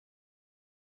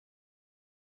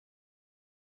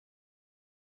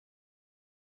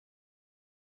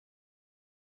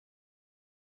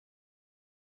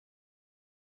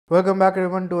Welcome back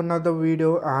everyone to another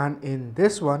video, and in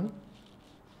this one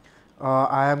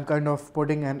I am kind of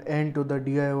putting an end to the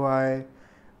DIY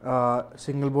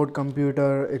single board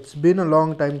computer. It's been a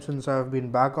long time since I've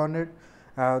been back on it.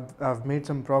 I've made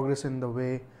some progress in the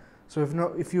way. So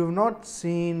if you have not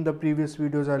seen the previous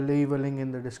videos, I'll leave a link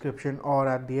in the description or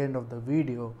at the end of the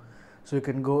video, so you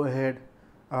can go ahead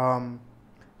and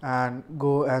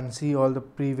go and see all the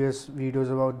previous videos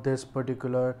about this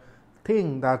particular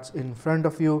thing that's in front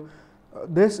of you.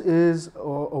 This is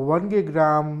a 1 gig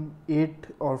RAM, 8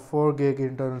 or 4 gig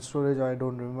internal storage, I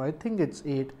don't remember, I think it's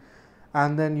 8,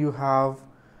 and then you have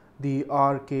the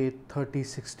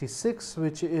RK3066,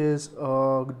 which is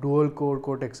a dual core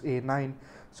Cortex A9,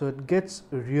 so it gets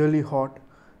really hot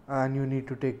and you need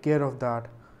to take care of that,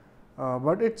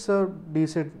 but it's a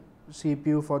decent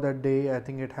CPU for that day. I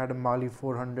think it had a Mali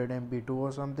 400 MP2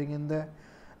 or something in there,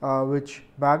 which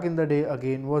back in the day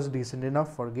again was decent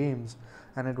enough for games,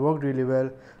 and it worked really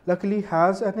well. Luckily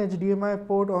has an HDMI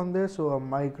port on there, so a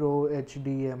micro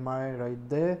HDMI right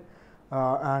there,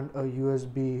 and a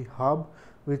USB hub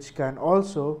which can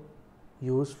also be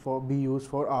used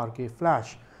for RK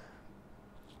flash.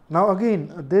 Now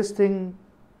again, this thing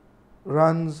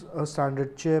runs a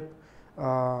standard chip,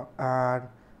 and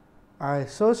I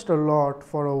searched a lot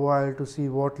for a while to see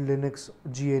what Linux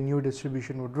GNU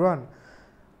distribution would run.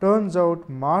 Turns out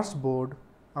Mars board,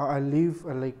 I'll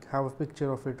have a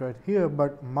picture of it right here,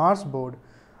 but Mars board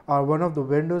are one of the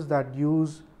vendors that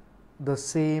use the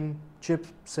same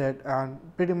chipset and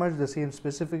pretty much the same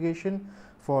specification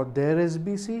for their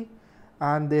SBC,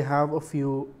 and they have a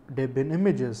few Debian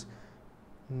images.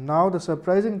 Now the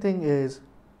surprising thing is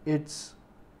it's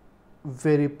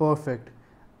very perfect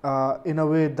in a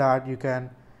way that you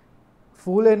can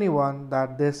fool anyone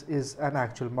that this is an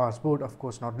actual Mars board, of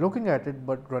course not looking at it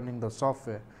but running the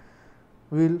software.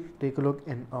 We'll take a look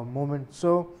in a moment.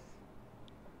 So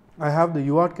I have the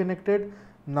UART connected.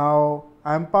 Now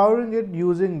I'm powering it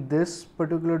using this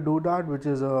particular doodad, which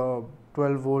is a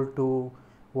 12 volt to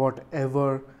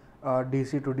whatever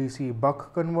DC to DC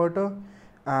buck converter,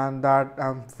 and that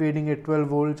I'm feeding it 12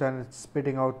 volts and it's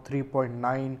spitting out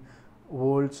 3.9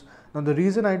 volts. Now the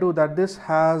reason I do that, this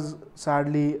has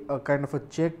sadly a kind of a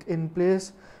check in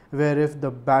place where if the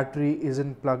battery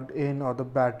isn't plugged in or the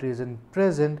battery isn't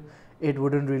present, it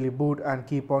wouldn't really boot and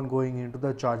keep on going into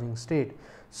the charging state.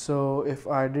 So if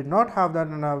I did not have that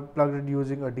and I plugged it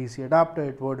using a DC adapter,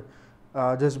 it would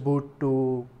just boot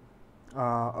to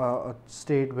a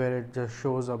state where it just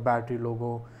shows a battery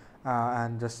logo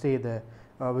and just stay there,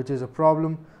 which is a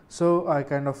problem. So I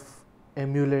kind of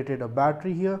emulated a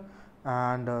battery here,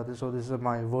 and so this is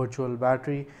my virtual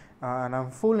battery, and I'm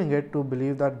fooling it to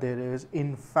believe that there is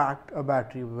in fact a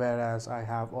battery, whereas I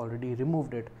have already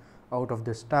removed it out of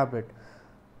this tablet.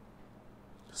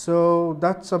 So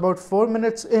that's about 4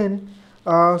 minutes in.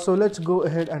 So let's go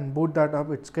ahead and boot that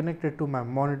up. It's connected to my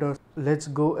monitor. Let's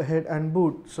go ahead and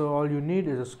boot. So all you need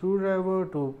is a screwdriver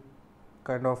to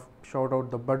kind of shout out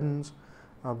the buttons,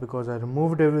 because I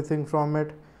removed everything from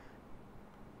it.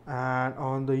 And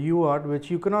on the UART, which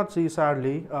you cannot see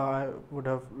sadly, I would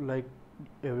have liked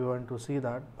everyone to see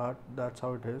that, but that's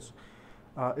how it is.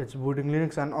 It's booting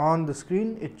Linux, and on the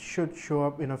screen it should show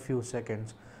up in a few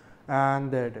seconds,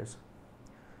 and there it is.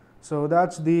 So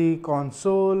that's the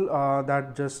console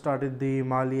that just started the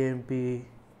Mali MP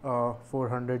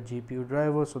 400 GPU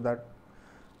driver, so that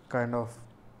kind of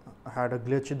had a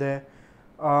glitch there,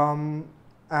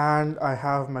 and I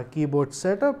have my keyboard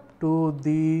set up to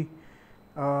the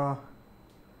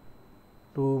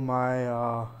to my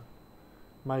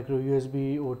micro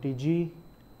USB OTG,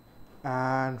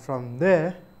 and from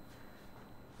there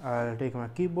I'll take my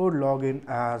keyboard, log in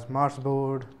as Mars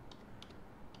board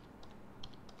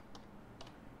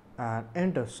and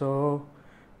enter. So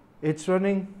it's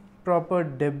running proper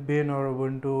Debian or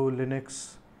Ubuntu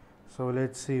Linux. So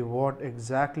let's see what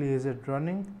exactly is it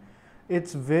running.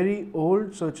 It's very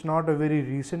old, so it's not a very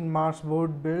recent Mars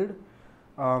board build.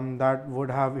 That would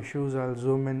have issues. I'll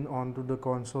zoom in onto the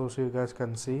console so you guys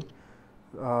can see.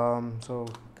 So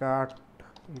cat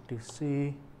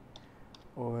etc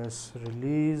OS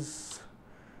release,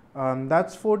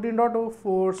 that's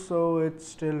 14.04, so it's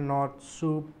still not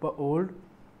super old.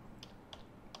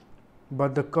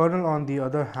 But the kernel on the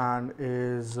other hand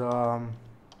is a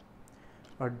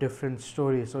different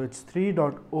story. So it's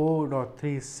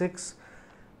 3.0.36.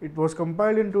 it was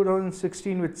compiled in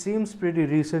 2016, which seems pretty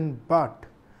recent, but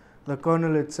the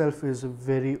kernel itself is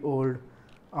very old.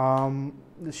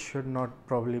 This should not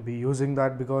probably be using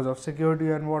that because of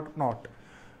security and whatnot.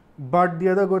 But the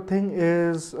other good thing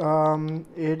is the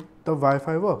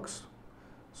Wi-Fi works.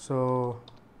 So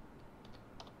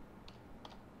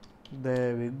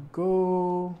There we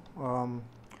go.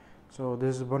 So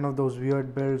this is one of those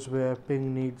weird builds where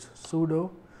ping needs sudo,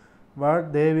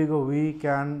 but there we go, we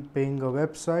can ping a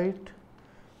website,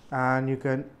 and you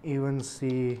can even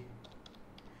see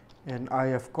in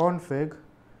ifconfig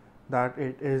that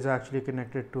it is actually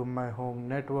connected to my home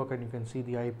network, and you can see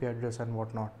the IP address and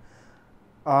whatnot.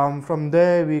 From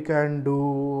there we can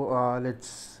do, let's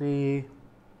see,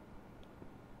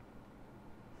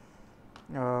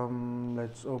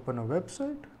 let's open a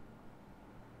website.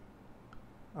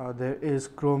 There is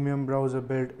Chromium browser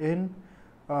built in.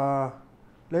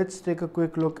 Let's take a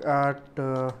quick look at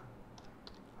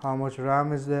how much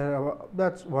RAM is there.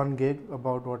 That's 1 gig,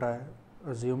 about what I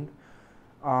assumed.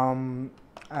 And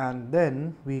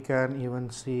then we can even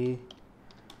see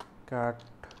cat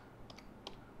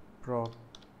proc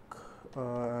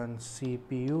and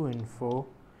CPU info.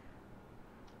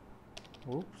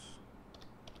 Oops.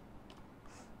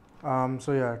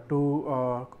 So yeah, two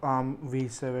ARM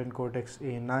v7 Cortex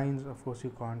A9s, of course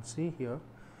you can't see here,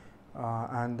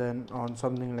 and then on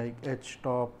something like H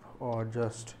top or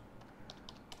just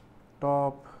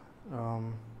top,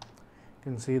 you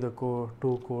can see the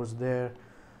two cores there.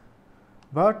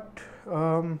 But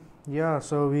yeah,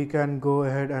 so we can go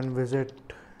ahead and visit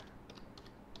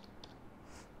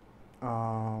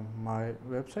my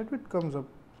website, which comes up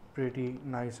pretty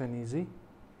nice and easy.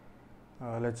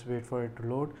 Let's wait for it to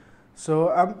load. So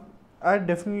I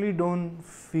definitely don't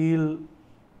feel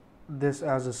this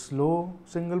as a slow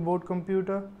single board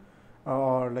computer,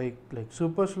 or like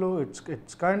super slow.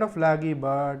 It's kind of laggy,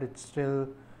 but it still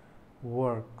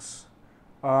works.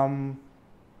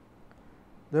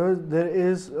 There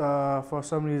is for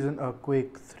some reason a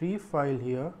Quake 3 file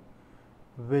here,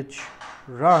 which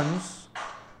runs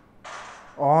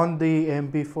on the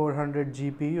MP400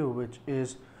 GPU, which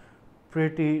is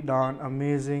pretty darn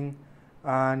amazing.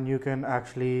 And you can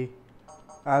actually,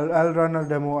 I'll run a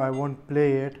demo, I won't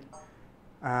play it,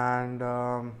 and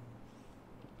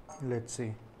let's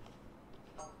see,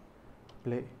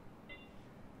 play,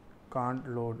 can't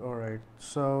load. Alright,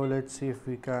 so let's see if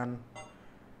we can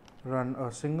run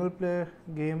a single player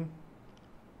game.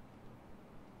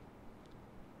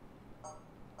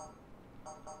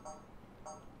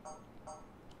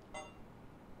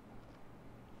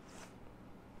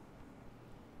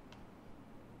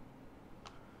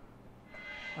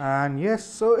 And yes,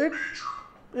 so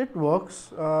it works.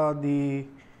 The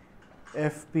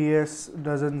FPS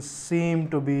doesn't seem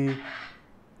to be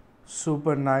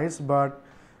super nice, but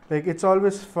like it's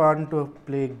always fun to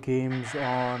play games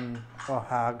on a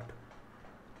hacked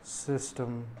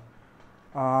system.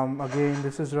 Again,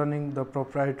 this is running the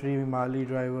proprietary Mali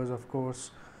drivers, of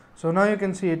course. So now you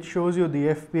can see it shows you the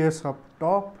FPS up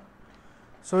top.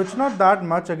 So it's not that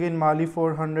much. Again, Mali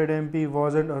 400MP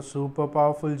wasn't a super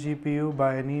powerful GPU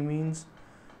by any means,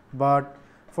 but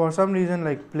for some reason,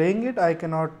 like playing it, I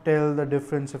cannot tell the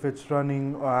difference if it's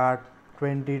running at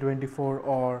 20, 24,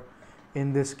 or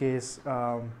in this case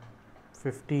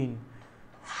 15.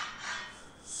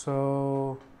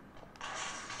 So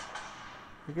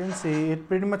you can see it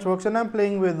pretty much works, and I'm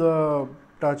playing with a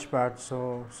touchpad,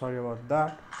 so sorry about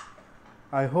that.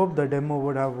 I hope the demo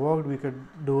would have worked. We could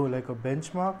do like a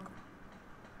benchmark.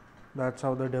 That's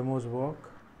how the demos work.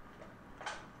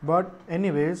 But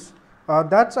anyways,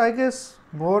 that's, I guess,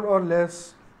 more or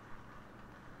less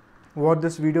what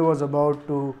this video was about,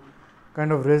 to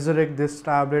kind of resurrect this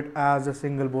tablet as a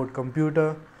single board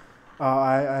computer.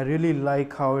 I really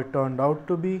like how it turned out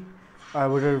to be. I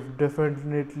would have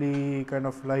definitely kind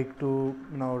of liked to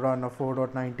run a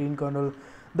 4.19 kernel.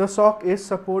 The SOC is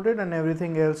supported and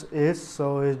everything else is,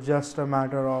 so it's just a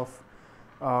matter of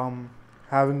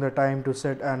having the time to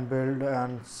sit and build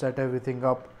and set everything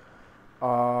up.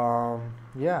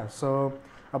 Yeah, so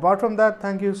apart from that,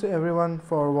 thank you everyone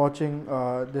for watching.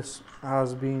 This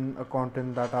has been a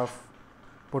content that I've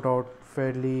put out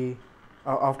fairly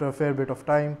after a fair bit of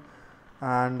time,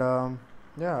 and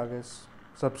yeah, I guess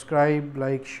subscribe,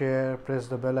 like, share, press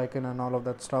the bell icon and all of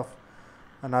that stuff,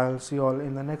 and I'll see you all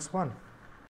in the next one.